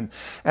coming in.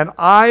 And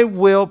I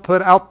will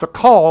put out the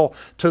call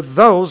to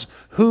those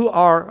who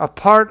are a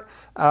part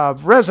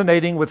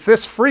resonating with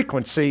this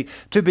frequency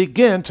to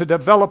begin to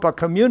develop a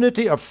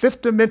community of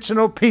 5th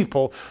dimensional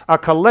people, a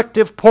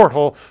collective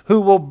portal who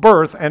will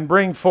birth and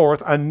bring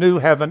forth a new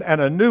heaven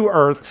and a new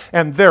earth,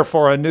 and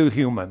therefore a new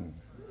human.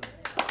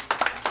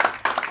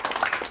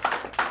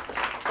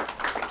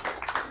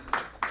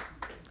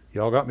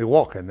 Y'all got me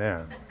walking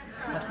then.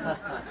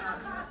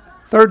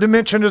 3rd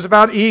dimension is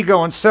about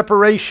ego and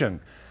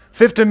separation.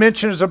 5th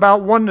dimension is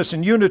about oneness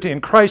and unity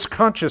and Christ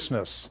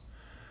consciousness.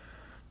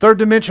 3rd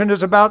dimension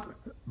is about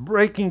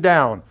breaking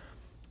down,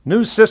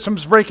 new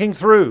systems breaking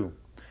through,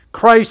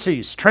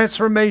 crises,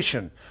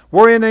 transformation,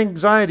 worry and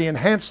anxiety,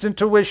 enhanced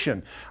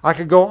intuition. I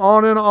could go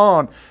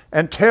on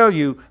and tell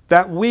you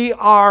that we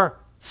are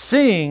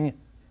seeing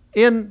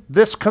in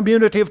this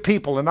community of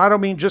people, and I don't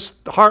mean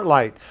just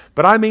HeartLight,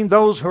 but I mean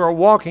those who are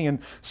walking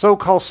in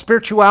so-called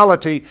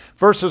spirituality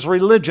versus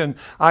religion.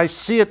 I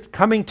see it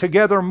coming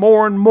together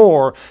more and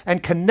more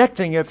and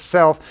connecting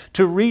itself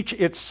to reach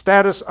its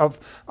status of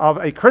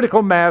a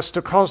critical mass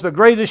to cause the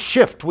greatest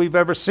shift we've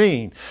ever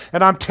seen.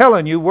 And I'm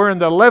telling you, we're in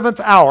the 11th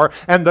hour,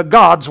 and the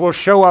gods will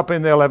show up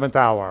in the 11th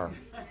hour.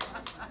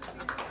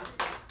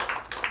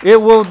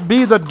 It will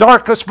be the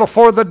darkest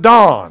before the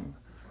dawn.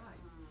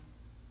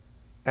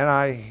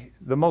 And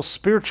the most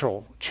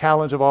spiritual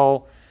challenge of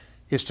all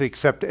is to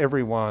accept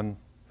everyone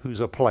who's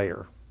a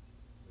player.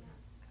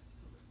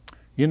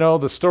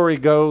 The story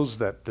goes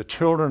that the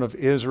children of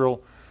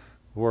Israel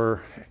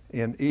were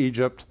in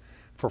Egypt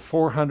for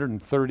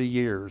 430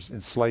 years in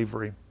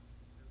slavery,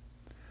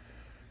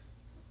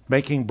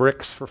 making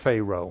bricks for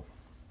Pharaoh,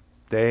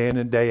 day in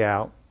and day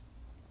out.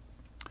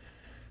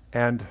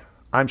 And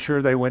I'm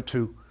sure they went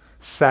to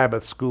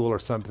Sabbath school or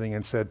something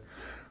and said,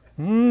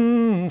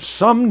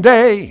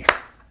 someday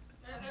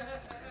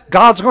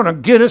God's going to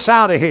get us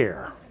out of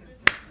here.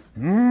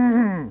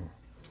 Then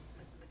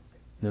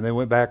they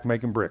went back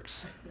making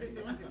bricks.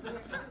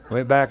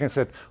 Went back and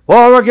said,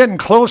 well, we're getting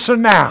closer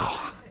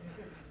now.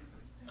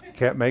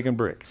 Kept making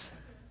bricks.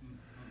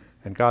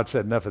 And God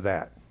said, enough of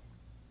that.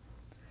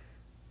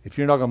 If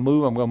you're not going to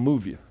move, I'm going to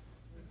move you.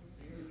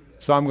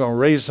 So I'm going to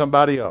raise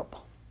somebody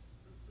up.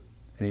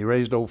 And he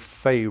raised old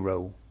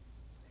Pharaoh.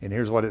 And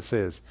here's what it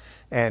says.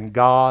 And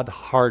God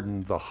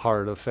hardened the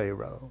heart of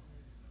Pharaoh.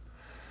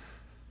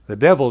 The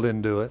devil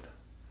didn't do it.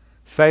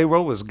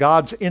 Pharaoh was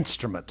God's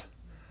instrument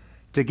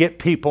to get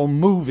people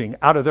moving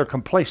out of their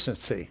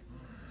complacency.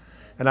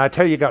 And I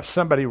tell you, got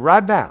somebody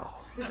right now.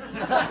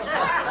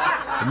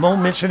 I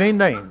won't mention any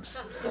names.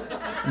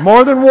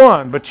 More than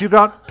one, but you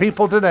got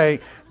people today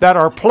that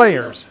are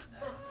players.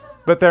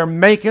 But they're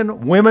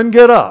making women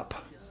get up.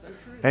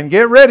 And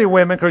get ready,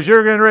 women, because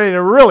you're getting ready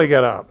to really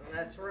get up.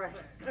 That's right.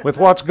 With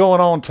what's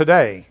going on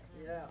today.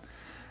 Yeah.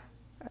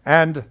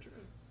 And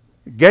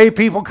gay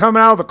people coming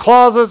out of the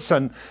closets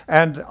and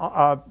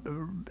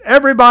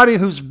everybody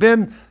who's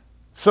been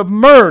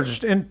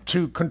submerged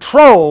into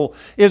control,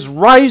 is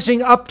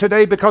rising up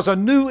today because a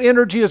new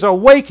energy is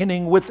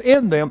awakening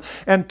within them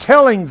and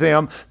telling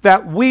them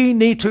that we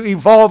need to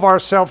evolve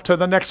ourselves to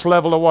the next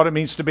level of what it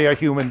means to be a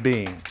human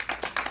being.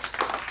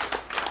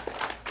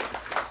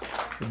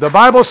 The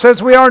Bible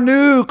says we are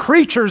new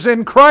creatures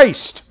in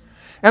Christ,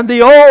 and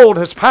the old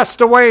has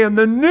passed away and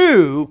the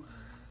new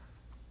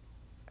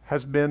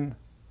has been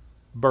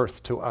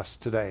birthed to us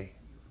today.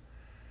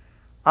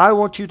 I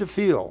want you to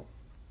feel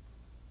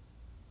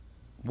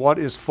what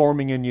is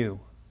forming in you.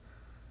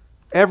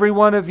 Every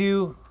one of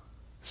you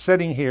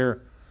sitting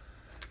here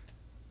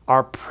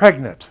are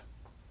pregnant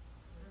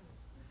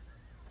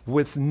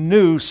with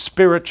new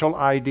spiritual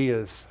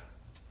ideas.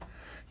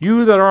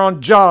 You that are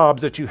on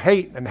jobs that you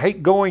hate and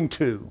hate going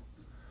to,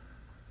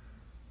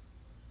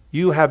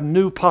 you have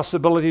new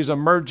possibilities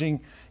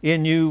emerging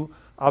in you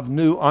of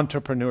new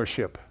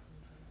entrepreneurship.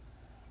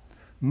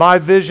 My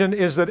vision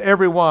is that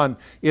everyone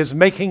is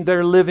making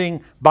their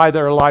living by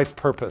their life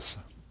purpose.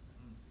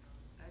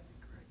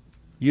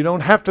 You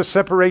don't have to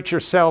separate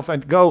yourself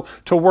and go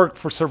to work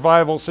for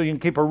survival so you can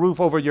keep a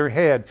roof over your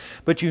head.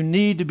 But you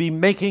need to be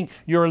making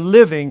your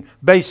living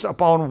based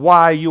upon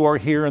why you are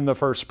here in the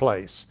first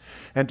place.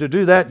 And to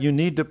do that, you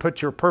need to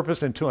put your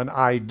purpose into an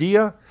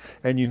idea,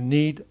 and you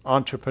need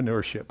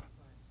entrepreneurship.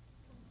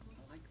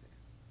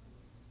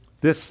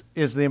 This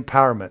is the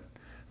empowerment.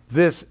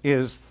 This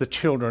is the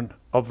children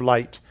of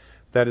light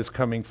that is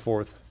coming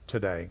forth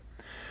today.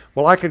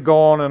 Well, I could go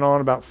on and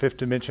on about fifth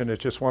dimension.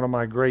 It's just one of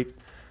my great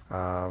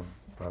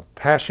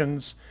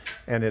passions,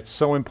 and it's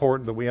so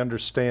important that we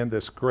understand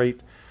this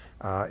great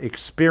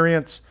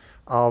experience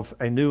of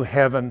a new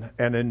heaven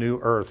and a new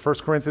earth. 1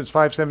 Corinthians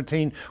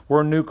 5:17,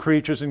 we're new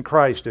creatures in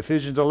Christ.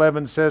 Ephesians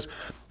 11 says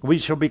we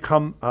shall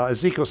become,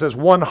 Ezekiel says,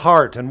 one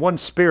heart and one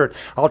spirit.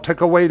 I'll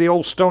take away the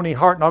old stony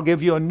heart and I'll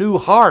give you a new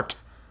heart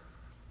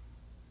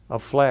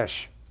of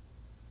flesh.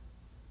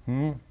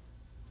 And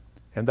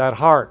that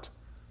heart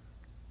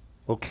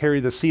will carry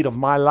the seed of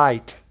my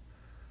light,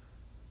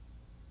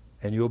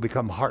 and you will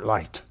become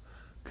HeartLight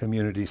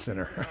Community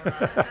Center.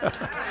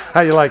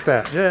 How you like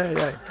that?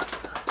 Yeah.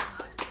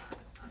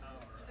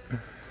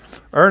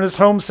 Ernest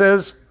Holmes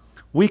says,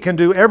 we can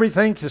do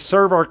everything to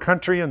serve our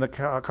country and the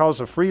cause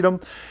of freedom,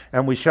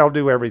 and we shall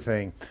do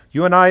everything.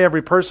 You and I,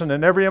 every person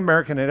and every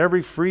American and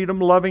every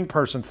freedom-loving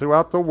person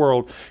throughout the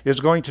world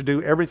is going to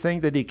do everything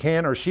that he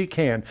can or she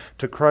can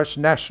to crush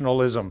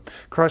nationalism,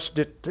 crush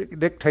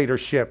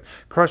dictatorship,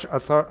 crush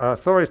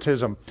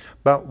authoritism.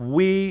 But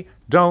we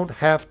don't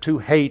have to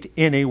hate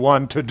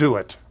anyone to do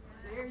it.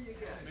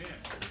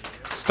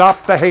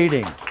 Stop the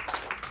hating.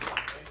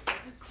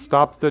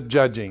 Stop the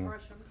judging.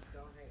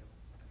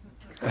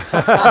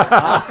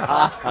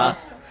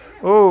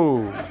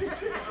 Oh.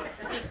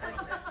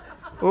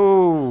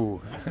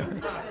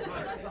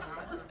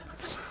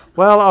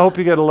 Well, I hope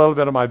you get a little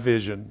bit of my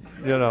vision,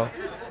 you know.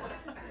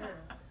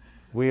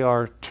 We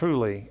are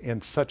truly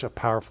in such a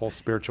powerful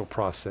spiritual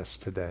process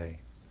today.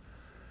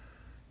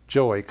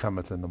 Joy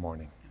cometh in the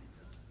morning.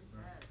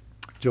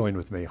 Join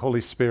with me. Holy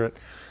Spirit,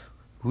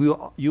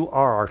 you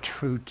are our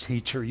true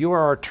teacher. You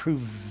are our true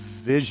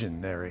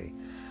visionary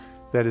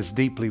that is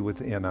deeply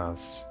within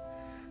us.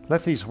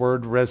 Let these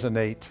words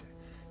resonate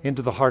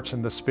into the hearts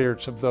and the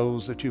spirits of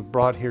those that you've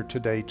brought here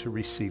today to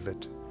receive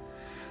it.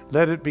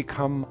 Let it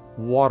become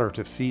water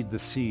to feed the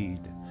seed.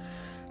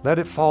 Let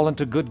it fall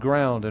into good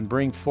ground and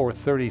bring forth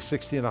 30,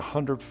 60, and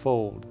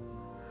 100-fold.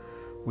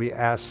 We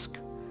ask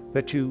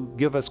that you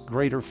give us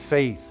greater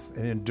faith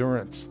and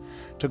endurance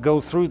to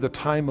go through the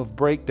time of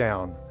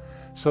breakdown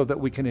so that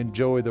we can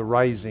enjoy the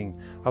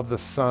rising of the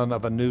sun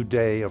of a new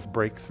day of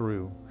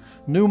breakthrough.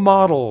 New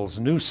models,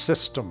 new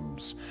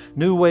systems,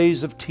 new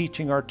ways of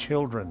teaching our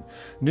children,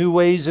 new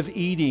ways of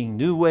eating,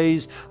 new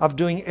ways of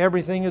doing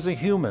everything as a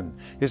human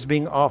is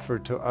being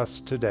offered to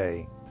us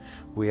today.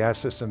 We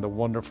ask this in the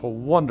wonderful,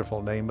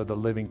 wonderful name of the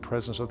living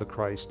presence of the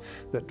Christ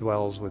that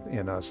dwells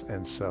within us,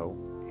 and so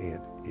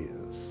it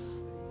is.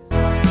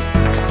 Time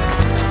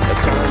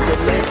to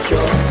let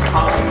your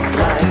heart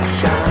light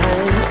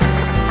shine.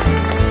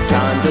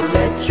 Time to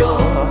let your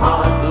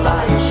heart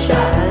light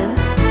shine.